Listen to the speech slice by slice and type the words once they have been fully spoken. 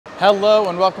Hello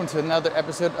and welcome to another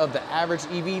episode of The Average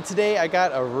EV. Today I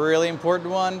got a really important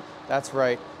one. That's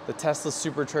right, the Tesla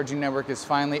Supercharging network is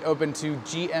finally open to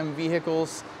GM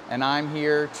vehicles and I'm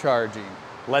here charging.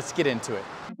 Let's get into it.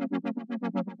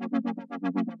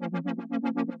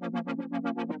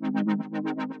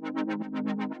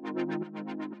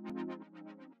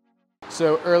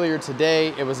 So earlier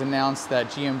today, it was announced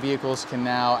that GM vehicles can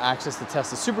now access the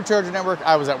Tesla Supercharger network.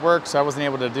 I was at work, so I wasn't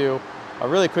able to do a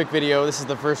really quick video. This is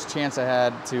the first chance I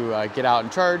had to get out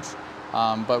and charge.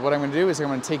 But what I'm gonna do is I'm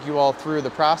gonna take you all through the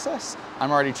process.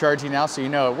 I'm already charging now, so you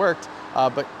know it worked,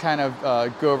 but kind of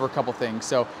go over a couple things.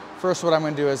 So first, what I'm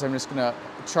gonna do is I'm just gonna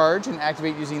charge and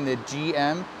activate using the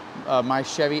GM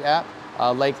myChevy app,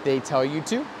 like they tell you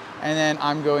to. And then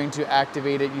I'm going to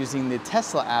activate it using the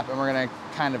Tesla app, and we're gonna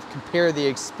kind of compare the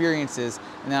experiences,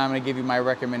 and then I'm gonna give you my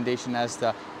recommendation as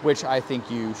to which I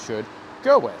think you should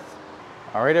go with.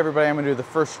 All right, everybody, I'm gonna do the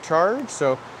first charge.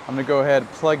 So I'm gonna go ahead,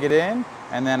 plug it in,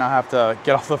 and then I'll have to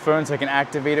get off the phone so I can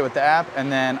activate it with the app, and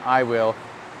then I will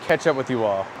catch up with you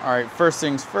all. All right, first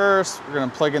things first, we're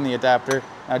gonna plug in the adapter.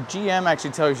 Now, GM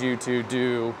actually tells you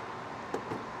to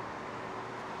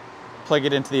plug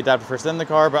it into the adapter first, then the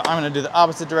car, but I'm gonna do the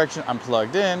opposite direction. I'm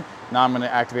plugged in. Now I'm gonna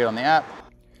activate on the app.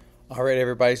 All right,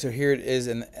 everybody, so here it is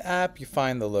in the app. You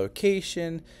find the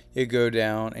location, you go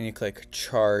down and you click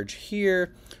charge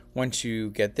here. Once you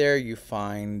get there, you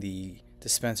find the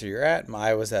dispenser you're at.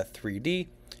 I was at 3D,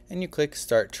 and you click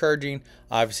start charging.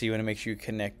 Obviously, you wanna make sure you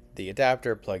connect the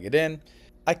adapter, plug it in.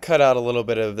 I cut out a little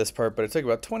bit of this part, but it took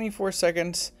about 24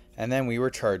 seconds, and then we were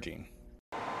charging.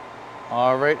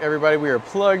 All right, everybody, we are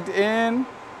plugged in.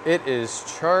 It is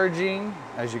charging,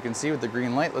 as you can see with the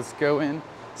green light. Let's go in,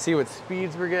 see what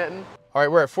speeds we're getting. All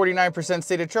right, we're at 49%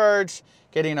 state of charge,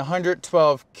 getting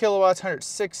 112 kilowatts,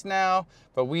 106 now,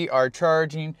 but we are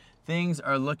charging. Things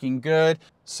are looking good.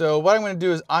 So what I'm gonna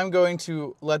do is I'm going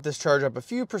to let this charge up a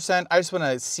few percent. I just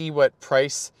wanna see what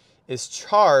price is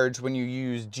charged when you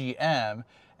use GM,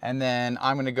 and then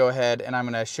I'm gonna go ahead and I'm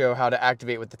gonna show how to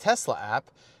activate with the Tesla app,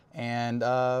 and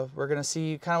we're gonna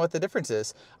see kind of what the difference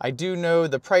is. I do know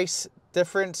the price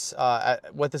difference,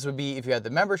 what this would be if you had the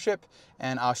membership,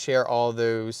 and I'll share all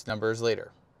those numbers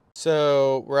later.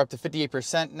 So we're up to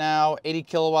 58% now, 80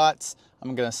 kilowatts.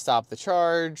 I'm gonna stop the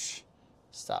charge,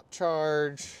 stop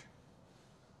charge.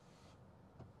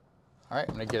 All right,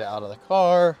 I'm gonna get out of the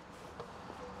car.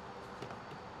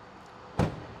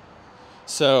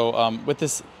 So with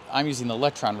this, I'm using the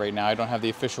Lectron right now. I don't have the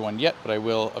official one yet, but I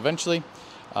will eventually.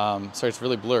 Sorry, it's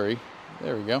really blurry.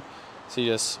 There we go. So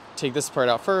you just take this part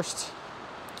out first.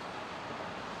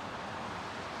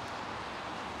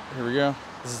 Here we go.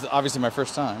 This is obviously my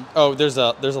first time. Oh, there's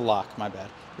a lock, my bad.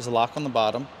 There's a lock on the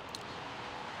bottom.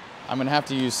 I'm gonna have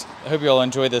to use, I hope you all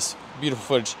enjoy this beautiful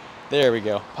footage. There we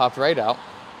go, popped right out.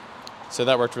 So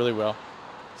that worked really well.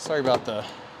 Sorry about the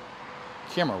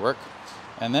camera work.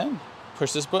 And then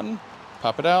push this button,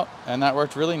 pop it out, and that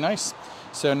worked really nice.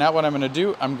 So now what I'm gonna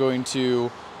do, I'm going to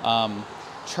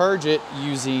charge it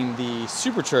using the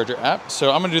Supercharger app.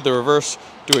 So I'm gonna do the reverse,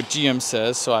 do what GM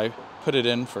says. So I put it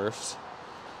in first,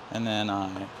 and then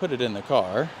I put it in the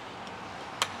car.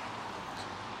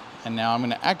 And now I'm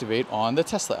gonna activate on the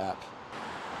Tesla app.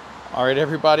 All right,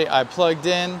 everybody, I plugged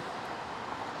in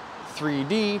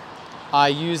 3D. I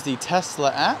used the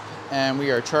Tesla app, and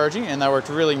we are charging, and that worked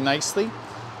really nicely.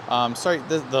 Sorry,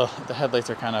 the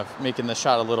headlights are kind of making the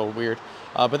shot a little weird,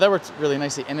 but that worked really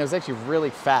nicely, and it was actually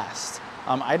really fast.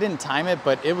 I didn't time it,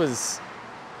 but it was,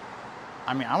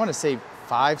 I mean, I wanna say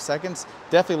 5 seconds,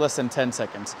 definitely less than 10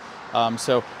 seconds.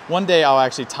 So one day I'll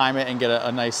actually time it and get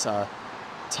a nice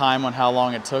time on how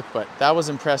long it took, but that was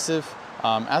impressive.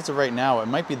 As of right now, it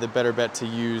might be the better bet to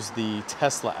use the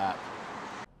Tesla app.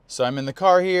 So I'm in the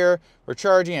car here, we're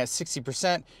charging at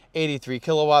 60%, 83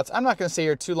 kilowatts. I'm not gonna stay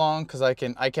here too long because I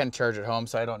can charge at home,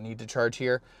 so I don't need to charge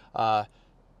here.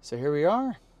 So here we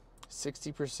are,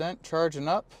 60% charging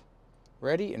up,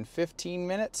 ready in 15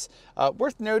 minutes.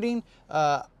 Worth noting,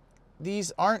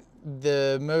 these aren't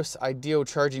the most ideal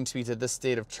charging speeds at this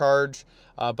state of charge,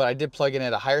 but I did plug in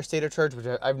at a higher state of charge, which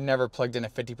I've never plugged in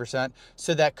at 50%.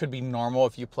 So that could be normal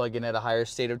if you plug in at a higher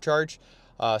state of charge.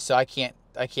 So I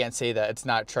can't say that it's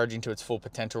not charging to its full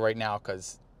potential right now,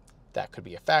 because that could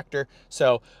be a factor.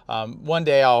 So one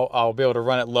day I'll be able to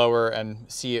run it lower and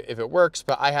see if it works,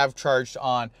 but I have charged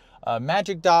on a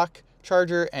Magic Dock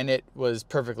charger and it was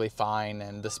perfectly fine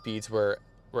and the speeds were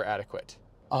adequate.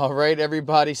 All right,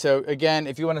 everybody. So again,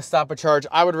 if you want to stop a charge,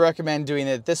 I would recommend doing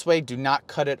it this way. Do not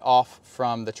cut it off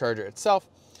from the charger itself.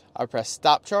 I'll press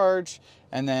stop charge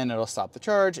and then it'll stop the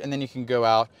charge, and then you can go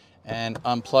out and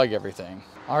unplug everything.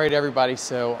 All right, everybody,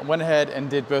 so I went ahead and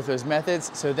did both those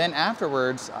methods. So then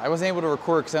afterwards, I wasn't able to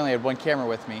record because I only had one camera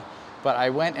with me, but I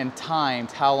went and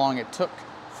timed how long it took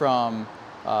from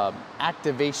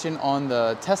activation on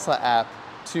the Tesla app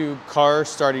to car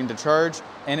starting to charge,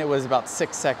 and it was about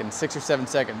 6 seconds, 6 or 7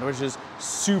 seconds, which is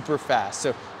super fast.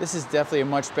 So this is definitely a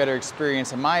much better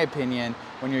experience, in my opinion,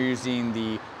 when you're using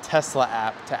the Tesla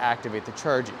app to activate the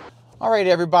charging. All right,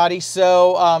 everybody,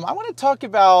 so I want to talk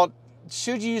about,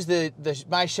 should you use the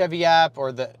myChevy app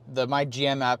or the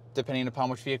myGM app, depending upon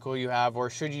which vehicle you have, or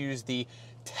should you use the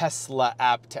Tesla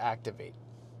app to activate?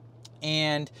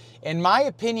 And in my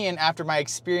opinion, after my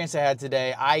experience I had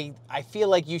today, I feel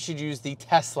like you should use the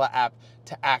Tesla app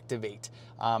to activate.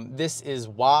 This is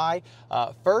why.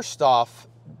 First off,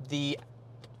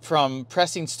 from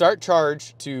pressing start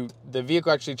charge to the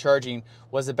vehicle actually charging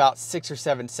was about 6 or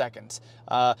 7 seconds.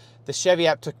 The Chevy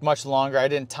app took much longer. I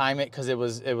didn't time it because it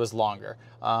was longer.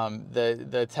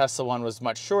 The Tesla one was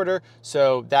much shorter,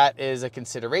 so that is a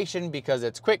consideration because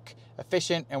it's quick,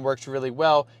 efficient, and works really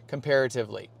well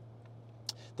comparatively.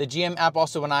 The GM app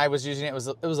also, when I was using it, it was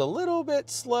a little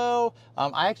bit slow.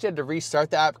 I actually had to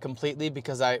restart the app completely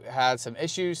because I had some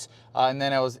issues, and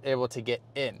then I was able to get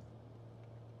in.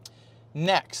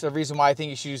 Next, the reason why I think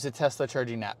you should use the Tesla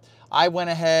charging app. I went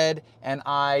ahead and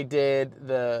I did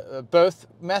both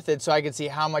methods so I could see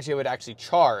how much it would actually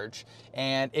charge.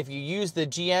 And if you use the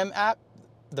GM app,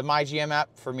 the myGM app,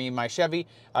 for me, myChevy,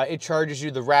 it charges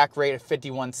you the rack rate of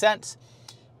 51 cents.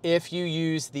 If you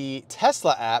use the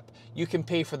Tesla app, you can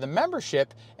pay for the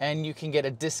membership and you can get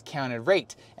a discounted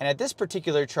rate. And at this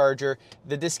particular charger,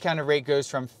 the discounted rate goes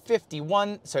from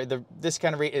the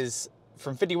discounted rate is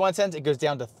from 51 cents, it goes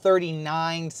down to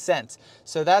 39 cents.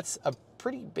 So that's a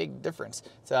pretty big difference.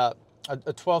 It's a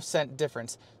 12-cent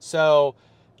difference. So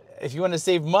if you want to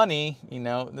save money,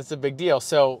 that's a big deal.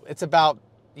 So it's about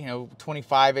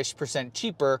 25-ish%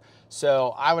 cheaper.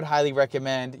 So I would highly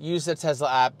recommend use the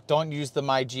Tesla app. Don't use the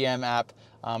myGM app.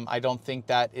 I don't think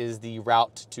that is the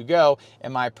route to go,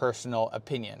 in my personal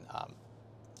opinion.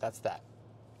 That's that.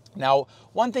 Now,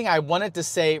 one thing I wanted to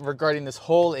say regarding this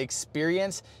whole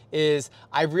experience is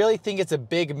I really think it's a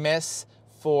big miss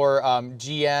for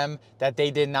GM that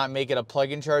they did not make it a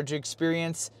plug-in charge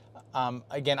experience.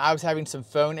 Again, I was having some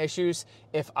phone issues.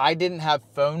 If I didn't have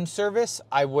phone service,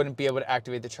 I wouldn't be able to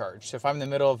activate the charge. So if I'm in the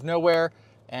middle of nowhere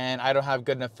and I don't have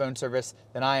good enough phone service,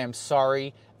 then I am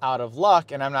sorry, out of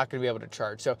luck, and I'm not going to be able to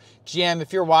charge. So GM,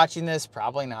 if you're watching this,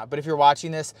 probably not, but if you're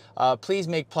watching this, please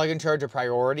make plug-in charge a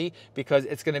priority, because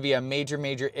it's going to be a major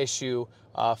issue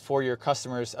for your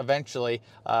customers eventually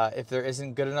if there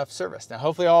isn't good enough service. Now,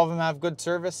 hopefully all of them have good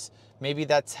service. Maybe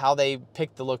that's how they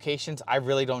pick the locations. I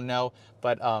really don't know,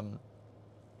 but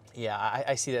yeah,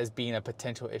 I see that as being a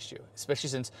potential issue, especially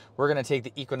since we're going to take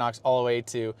the Equinox all the way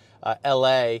to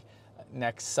LA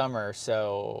next summer.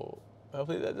 So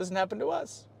hopefully that doesn't happen to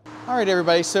us. All right,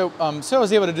 everybody. So I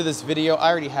was able to do this video.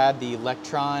 I already had the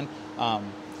Lectron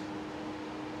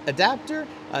adapter.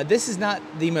 This is not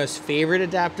the most favorite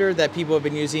adapter that people have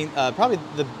been using. Probably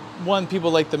the one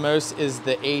people like the most is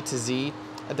the A to Z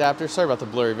adapter. Sorry about the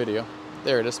blurry video.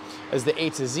 There it is. As the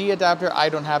A to Z adapter, I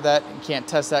don't have that and can't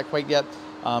test that quite yet.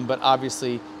 But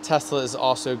obviously Tesla is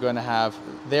also going to have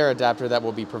their adapter that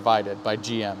will be provided by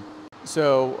GM.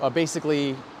 So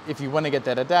basically, if you want to get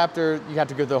that adapter, you have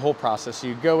to go through the whole process. So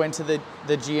you go into the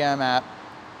GM app,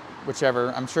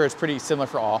 whichever, I'm sure it's pretty similar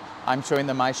for all. I'm showing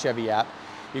the myChevy app.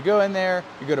 You go in there,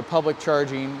 you go to public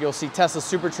charging, you'll see Tesla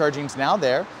Supercharging's now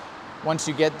there. Once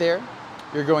you get there,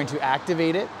 you're going to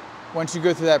activate it. Once you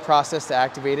go through that process to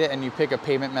activate it and you pick a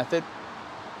payment method,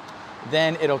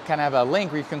 then it'll kind of have a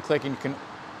link where you can click and you can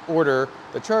order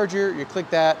the charger. You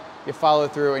click that, you follow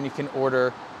through, and you can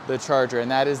order the charger,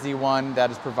 and that is the one that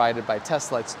is provided by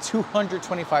Tesla. It's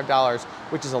 $225,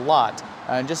 which is a lot.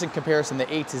 And just in comparison,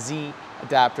 the A to Z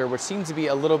adapter, which seems to be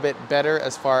a little bit better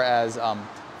as far as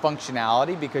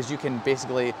functionality, because you can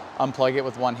basically unplug it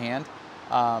with one hand.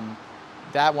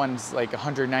 That one's like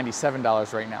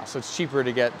 $197 right now, so it's cheaper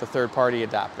to get the third-party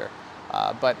adapter.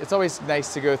 But it's always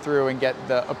nice to go through and get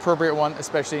the appropriate one,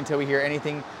 especially until we hear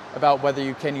anything about whether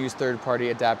you can use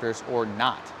third-party adapters or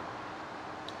not.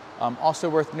 Also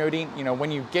worth noting,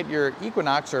 when you get your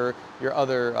Equinox or your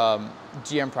other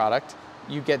GM product,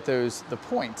 you get the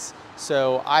points.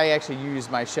 So I actually used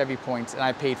my Chevy points, and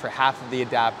I paid for half of the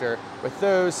adapter with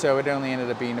those, so it only ended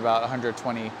up being about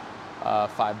 $125.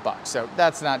 So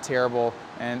that's not terrible,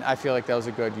 and I feel like that was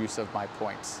a good use of my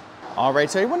points. All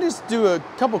right, so I want to just do a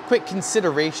couple quick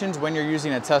considerations when you're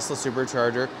using a Tesla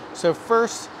Supercharger. So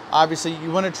first, obviously,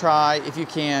 you want to try, if you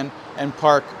can, and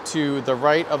park to the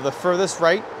right of the furthest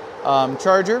right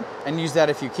charger and use that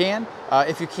if you can.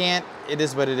 If you can't, it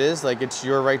is what it is. Like, it's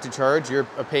your right to charge. You're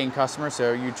a paying customer,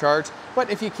 so you charge. But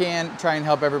if you can, try and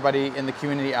help everybody in the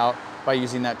community out by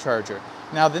using that charger.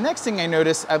 Now, the next thing I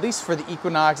noticed, at least for the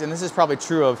Equinox, and this is probably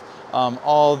true of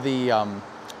all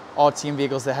team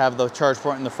vehicles that have the charge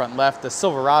port in the front left, the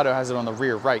Silverado has it on the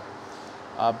rear right.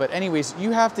 But anyways,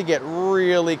 you have to get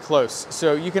really close.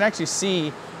 So you can actually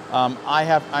see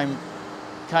I'm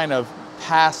kind of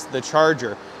past the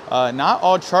charger. Not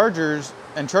all chargers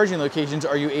and charging locations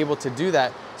are you able to do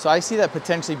that. So I see that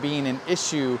potentially being an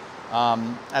issue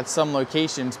at some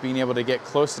locations, being able to get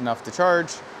close enough to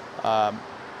charge.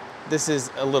 This is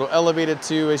a little elevated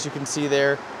too, as you can see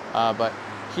there. But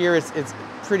here it's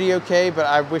pretty okay, but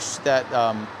I wish that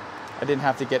I didn't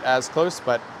have to get as close,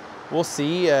 but we'll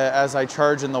see as I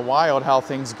charge in the wild how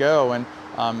things go, and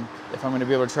if I'm gonna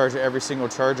be able to charge every single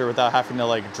charger without having to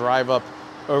like drive up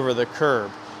over the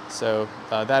curb. So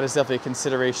that is definitely a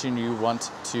consideration you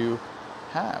want to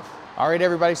have. All right,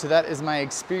 everybody, so that is my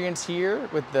experience here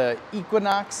with the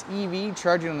Equinox EV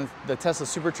charging on the Tesla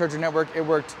Supercharger network. It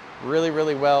worked really,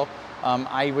 really well.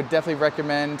 I would definitely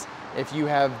recommend, if you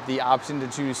have the option to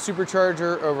choose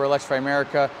Supercharger over Electrify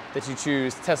America, that you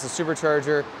choose Tesla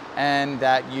Supercharger and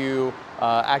that you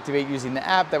activate using the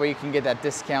app. That way you can get that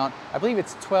discount. I believe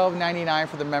it's $12.99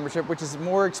 for the membership, which is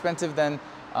more expensive than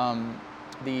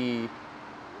the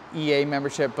EA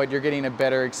membership, but you're getting a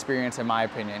better experience in my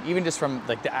opinion. Even just from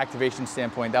like the activation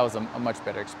standpoint, that was a much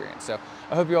better experience. So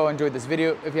I hope you all enjoyed this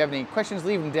video. If you have any questions,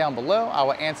 leave them down below. I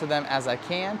will answer them as I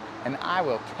can, and I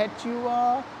will catch you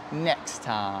all next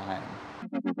time.